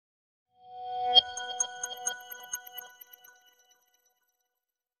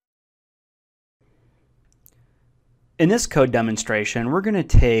In this code demonstration, we're going to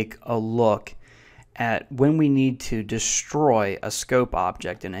take a look at when we need to destroy a scope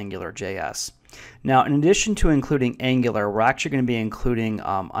object in AngularJS. Now, in addition to including Angular, we're actually going to be including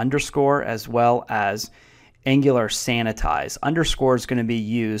underscore as well as Angular sanitize. Underscore is going to be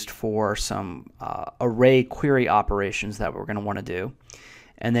used for some array query operations that we're going to want to do.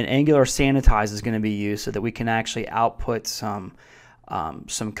 And then Angular sanitize is going to be used so that we can actually output some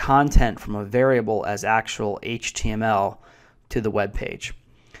content from a variable as actual HTML to the web page.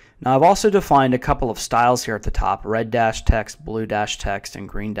 Now, I've also defined a couple of styles here at the top: red dash text, blue dash text, and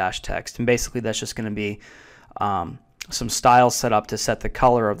green dash text. And basically that's just going to be some styles set up to set the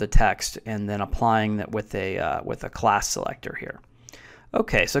color of the text, and then applying that with a class selector here.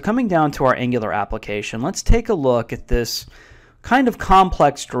 Okay, so coming down to our Angular application, let's take a look at this kind of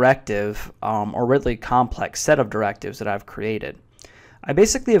complex directive, or really complex set of directives that I've created. I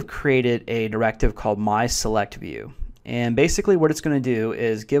basically have created a directive called mySelectView, and basically what it's going to do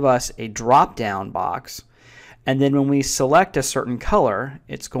is give us a drop-down box, and then when we select a certain color,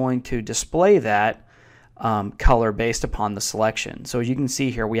 it's going to display that color based upon the selection. So as you can see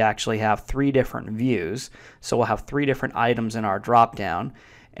here, we actually have 3 different views, so we'll have 3 different items in our drop-down,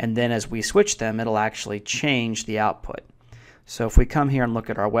 and then as we switch them, it'll actually change the output. So if we come here and look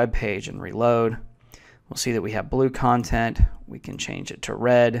at our web page and reload, we'll see that we have blue content. We can change it to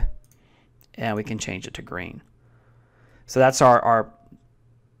red, and we can change it to green. So that's our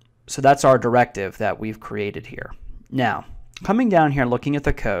directive that we've created here. Now, coming down here and looking at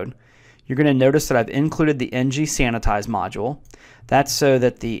the code, you're going to notice that I've included the ngSanitize module. That's so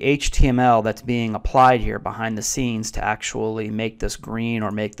that the HTML that's being applied here behind the scenes to actually make this green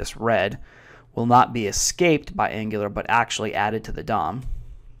or make this red will not be escaped by Angular, but actually added to the DOM.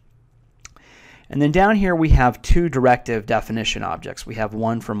 And then down here we have 2 directive definition objects. We have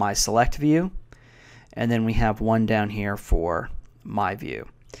one for mySelectView, and then we have one down here for myView.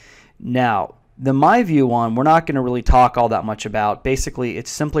 Now, the myView one, we're not going to really talk all that much about. Basically, it's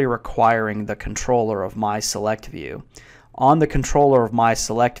simply requiring the controller of mySelectView. On the controller of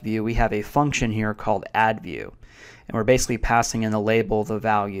mySelectView, we have a function here called addView. And we're basically passing in the label, the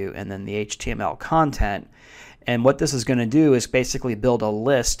value, and then the HTML content. And what this is going to do is basically build a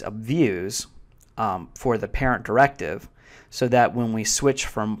list of views for the parent directive, so that when we switch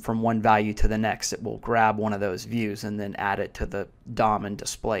from one value to the next, it will grab one of those views and then add it to the DOM and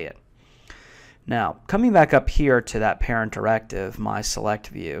display it. Now, coming back up here to that parent directive,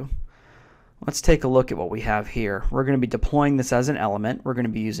 mySelectView, let's take a look at what we have here. We're going to be deploying this as an element. We're going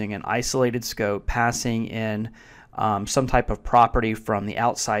to be using an isolated scope, passing in some type of property from the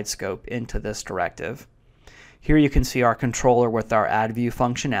outside scope into this directive. Here you can see our controller with our addView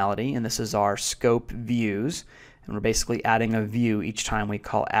functionality, and this is our scope views, and we're basically adding a view each time we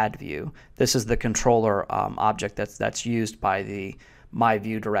call addView. This is the controller object that's used by the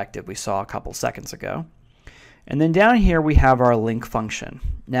myView directive we saw a couple seconds ago. And then down here we have our link function.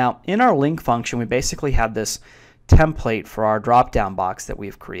 Now, in our link function, we basically have this template for our drop-down box that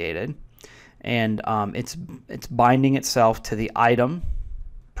we've created, and it's binding itself to the item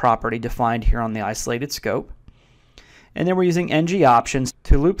property defined here on the isolated scope. And then we're using ngOptions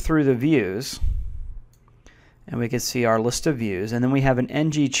to loop through the views, and we can see our list of views. And then we have an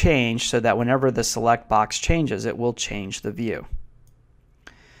ngChange so that whenever the select box changes, it will change the view.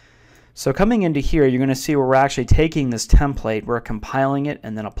 So coming into here, you're going to see where we're actually taking this template, we're compiling it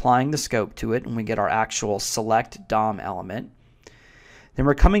and then applying the scope to it, and we get our actual select DOM element. Then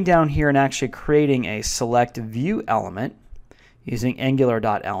we're coming down here and actually creating a select view element using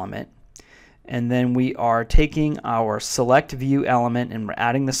angular.element. And then we are taking our select view element and we're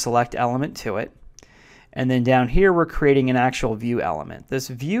adding the select element to it. And then down here we're creating an actual view element. This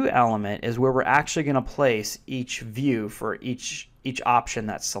view element is where we're actually going to place each view for each option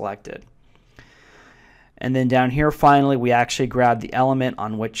that's selected. And then down here finally we actually grab the element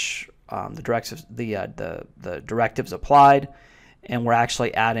on which the directives applied, and we're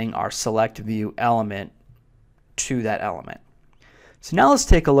actually adding our select view element to that element. So now let's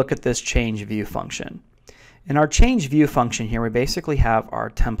take a look at this change view function. In our change view function here, we basically have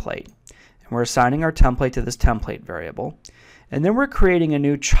our template, and we're assigning our template to this template variable, and then we're creating a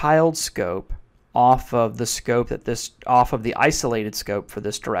new child scope off of the isolated scope for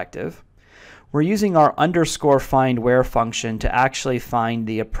this directive. We're using our underscore find where function to actually find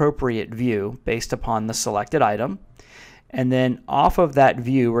the appropriate view based upon the selected item. And then off of that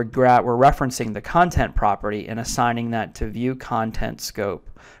view, we're referencing the content property and assigning that to view content scope,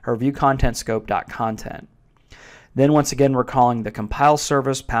 or viewContentScope.content. Then once again, we're calling the compile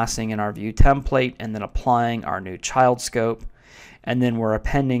service, passing in our view template, and then applying our new child scope. and then we're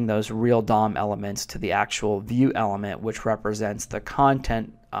appending those real DOM elements to the actual view element, which represents the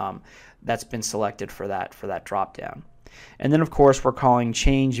content that's been selected for that dropdown. And then of course we're calling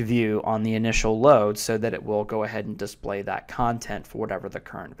change view on the initial load so that it will go ahead and display that content for whatever the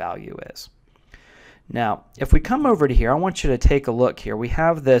current value is. Now if we come over to here, I want you to take a look here. We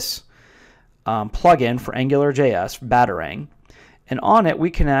have this plugin for AngularJS, Batarang, and on it we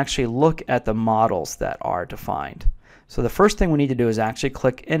can actually look at the models that are defined. So the first thing we need to do is actually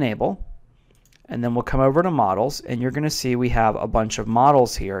click Enable, and then we'll come over to Models, and you're going to see we have a bunch of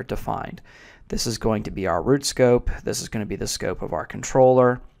models here defined. This is going to be our root scope, this is going to be the scope of our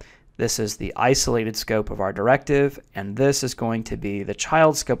controller, this is the isolated scope of our directive, and this is going to be the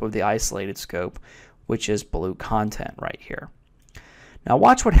child scope of the isolated scope, which is blue content right here. Now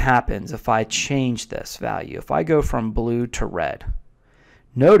watch what happens if I change this value. If I go from blue to red,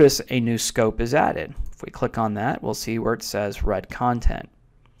 notice a new scope is added. If we click on that, we'll see where it says red content.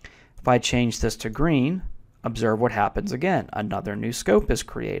 If I change this to green, observe what happens again. Another new scope is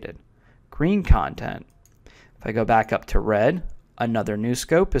created. Green content. If I go back up to red, another new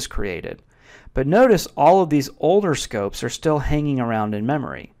scope is created. But notice all of these older scopes are still hanging around in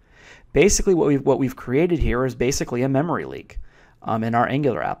memory. Basically what we've created here is basically a memory leak. In our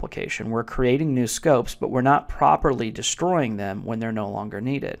Angular application, we're creating new scopes, but we're not properly destroying them when they're no longer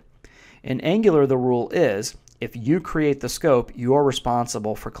needed. In Angular, the rule is if you create the scope, you're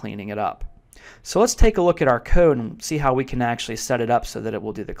responsible for cleaning it up. So let's take a look at our code and see how we can actually set it up so that it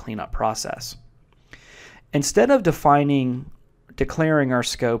will do the cleanup process. Instead of declaring our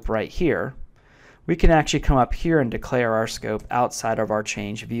scope right here, we can actually come up here and declare our scope outside of our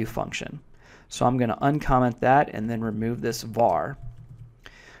change view function. So I'm going to uncomment that and then remove this var.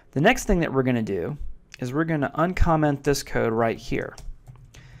 The next thing that we're going to do is we're going to uncomment this code right here.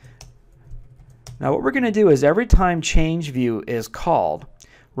 Now what we're going to do is every time change view is called,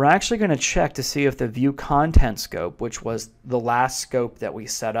 we're actually going to check to see if the view content scope, which was the last scope that we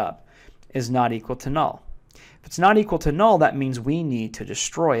set up, is not equal to null. If it's not equal to null, that means we need to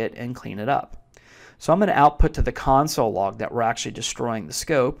destroy it and clean it up. So I'm going to output to the console log that we're actually destroying the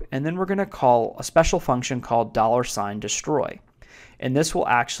scope, and then we're going to call a special function called $destroy. And this will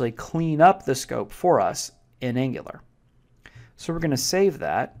actually clean up the scope for us in Angular. So we're going to save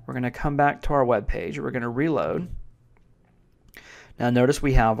that. We're going to come back to our web page. We're going to reload. Now notice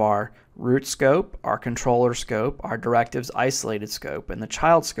we have our root scope, our controller scope, our directives isolated scope, and the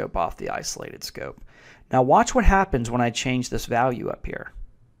child scope off the isolated scope. Now watch what happens when I change this value up here.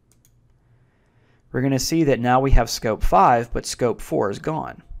 We're going to see that now we have scope 5, but scope 4 is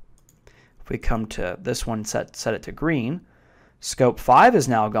gone. If we come to this one, set it to green, scope 5 is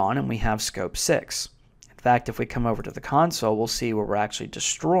now gone and we have scope 6. In fact, if we come over to the console, we'll see where we're actually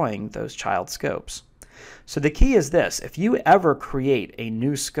destroying those child scopes. So the key is this: if you ever create a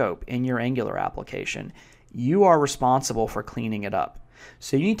new scope in your Angular application, you are responsible for cleaning it up.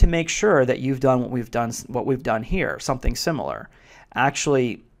 So you need to make sure that you've done what we've done here, something similar.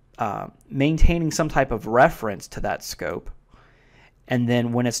 Actually maintaining some type of reference to that scope, and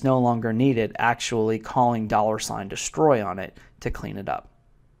then when it's no longer needed, actually calling $destroy on it to clean it up.